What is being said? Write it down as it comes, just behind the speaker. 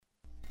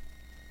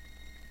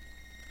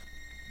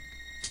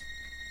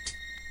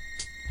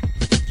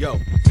Yo,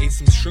 ate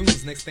some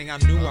shrooms, next thing I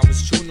knew I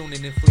was chewing on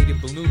an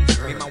inflated balloon.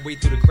 Made my way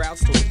through the crowd,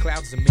 stole the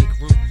clouds to make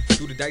room.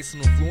 Threw the dice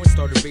on the floor and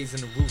started raising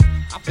the roof.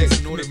 I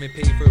placed an order and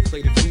paid for a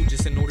plate of food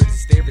just in order to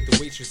stare at the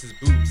waitress's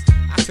boobs.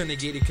 I turned the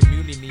gated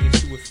community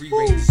into a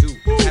free-range zoo.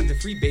 Have the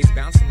free base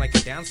bouncing like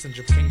a Down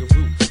syndrome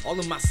kangaroo. All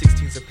of my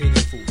 16s are paid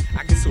in full.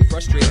 I get so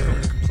frustrated from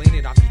the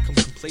complaining, I become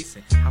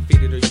complacent. How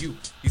faded are you?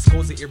 These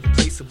goals are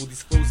irreplaceable,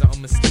 these flows are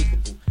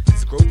unmistakable.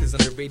 This growth is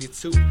underrated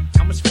too.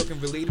 How much fucking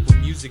relatable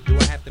music do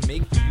I have to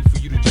make for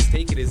you to just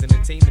take it as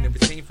entertainment and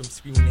retain from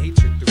spewing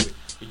hatred through it?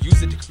 Or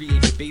use it to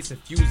create debates and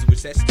fuse, which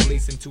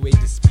escalates into a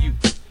dispute.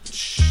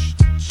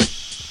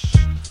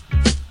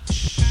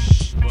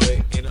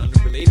 But in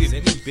unrelated,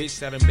 any bitch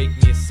that'll make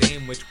me a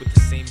sandwich with the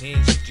same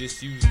hand she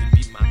just used to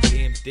beat my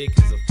damn dick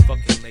is a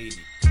fucking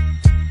lady.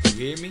 You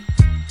hear me?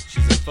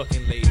 She's a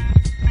fucking lady.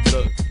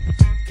 Look,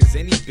 cause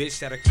any bitch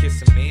that'll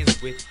kiss a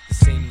man's with the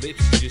same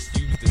lips she just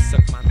used to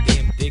suck my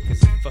damn dick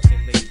is a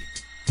fucking lady.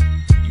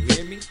 You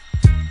hear me?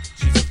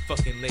 She's a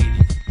fucking lady.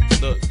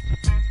 Look,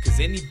 cause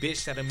any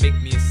bitch that'll make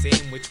me a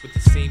sandwich with the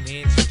same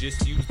hand she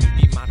just used to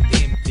beat my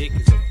damn dick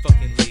is a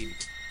fucking lady.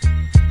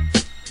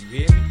 You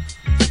hear me?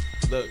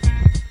 Look,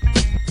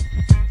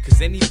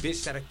 cause any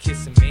bitch that'll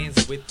kiss a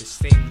man's with the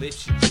same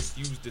lips she just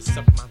used to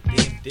suck my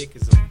damn dick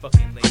is a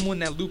fucking lady. I'm on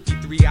that loopy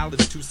 3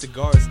 olives, 2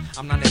 cigars.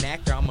 I'm not an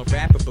actor, I'm a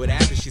rapper, but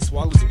after she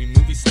swallows we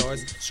movie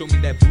stars. Show me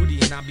that booty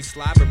and I'll be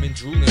slobbering,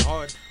 drooling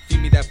hard. Feed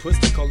me that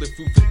pussy, call it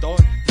food for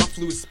thought. My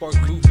fluids spark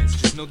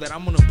movements. Just know that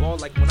I'm on a ball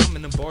like when I'm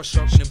in a bar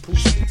sharpening pool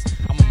sticks.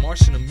 I'm a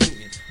Martian, a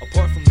mutant.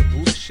 Apart from the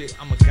bullshit,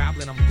 I'm a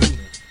goblin, I'm ghouling.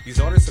 These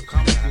artists are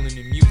comic, feeling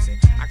amusing.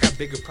 I got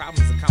bigger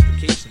problems and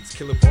complications.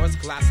 Killer bars,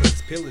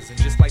 colossus pillars,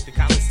 and just like the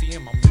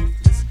Coliseum, I'm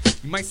ruthless.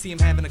 You might see him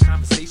having a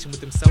conversation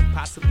with himself,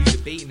 possibly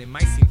debating. It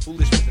might seem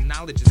foolish, but the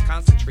knowledge is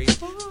concentrated.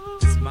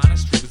 This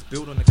monastery was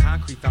built on a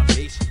concrete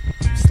foundation.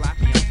 You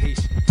sloppy, I'm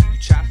patient. You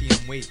choppy,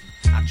 I'm waiting.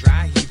 I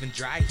dry heave and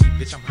dry heat,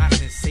 bitch, I'm hotter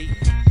than Satan.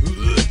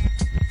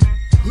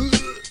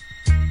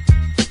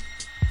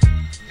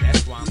 And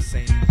that's why I'm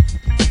saying,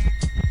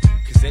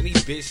 cause any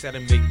bitch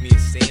that'll make me a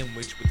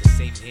sandwich with the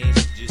same hand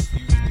she just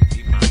used to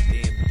beat my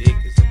damn dick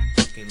is a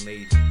fucking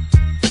lady.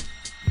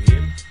 You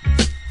hear me?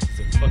 She's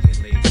a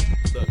fucking lady.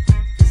 Look,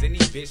 cause any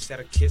bitch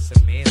that'll kiss a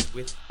man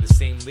with the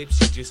same lips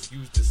she just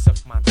used to suck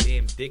my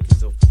damn dick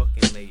is a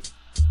fucking lady.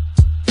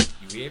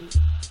 You hear me?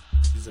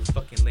 She's a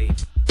fucking lady.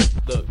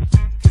 Look,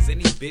 cause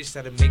any bitch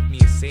that'll make me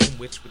a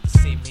sandwich with the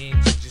same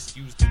hand she just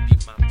used to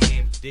beat my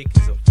damn dick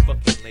is a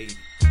fucking lady.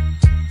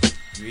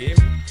 You hear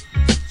me?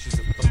 She's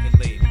a fucking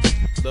lady.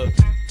 Look,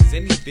 cause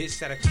any bitch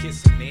that'll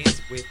kiss a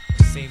man's with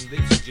the same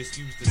lips she just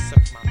used to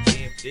suck my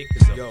damn dick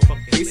is a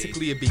fucking lady.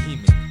 Basically a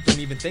behemoth. Don't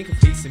even think of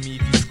facing me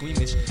if you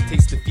squeamish.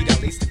 Taste defeat, I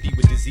lace the beat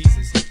with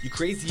diseases. You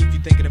crazy if you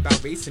thinking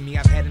about racing me.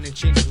 I've had an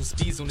unchangeable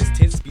speeds on this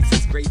 10 speed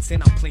since grade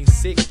 10. I'm plain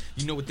sick.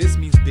 You know what this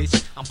means,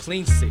 bitch? I'm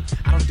plain sick.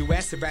 I don't do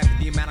acid rap, but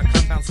the amount of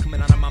compounds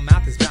coming out of my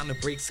mouth is bound to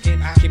break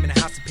skin. I came in a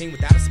house of pain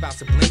without a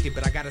spouse or blanket,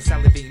 but I got a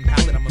salivating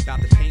palette I'm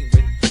about to paint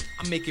with.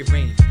 I make it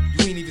rain.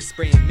 You ain't even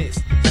spraying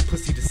mist. That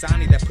pussy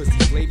Dasani, that pussy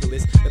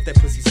flavorless. If that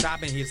pussy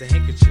sobbing, here's a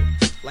handkerchief.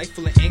 Life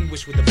full of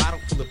anguish with a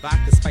bottle full of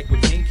vodka spiked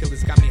with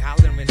painkillers. Got me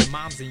hollering at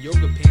moms in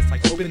yoga pants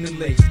like open them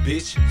legs,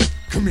 bitch.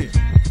 Come here.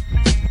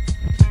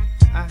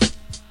 I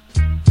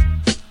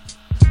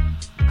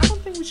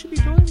don't think we should be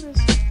doing this.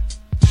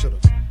 Shut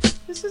up.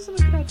 This isn't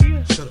a good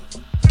idea. Shut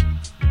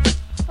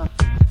up.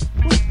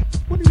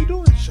 What are you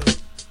doing? Shut up.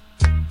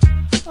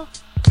 Oh,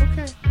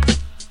 okay.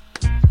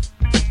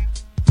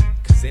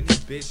 Cause any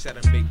bitch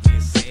that'll make me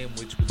a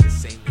sandwich with the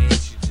same hand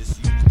she just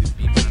used to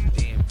beat my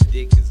damn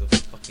dick is a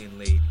fucking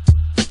lady.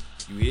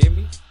 You hear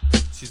me?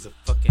 She's a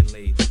fucking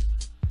lady.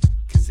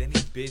 Cause any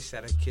bitch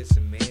that'll kiss a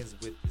man's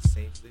with the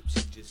same lips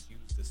she just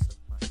used to suck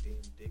my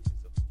damn dick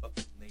is a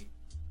fucking lady.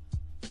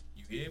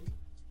 You hear me?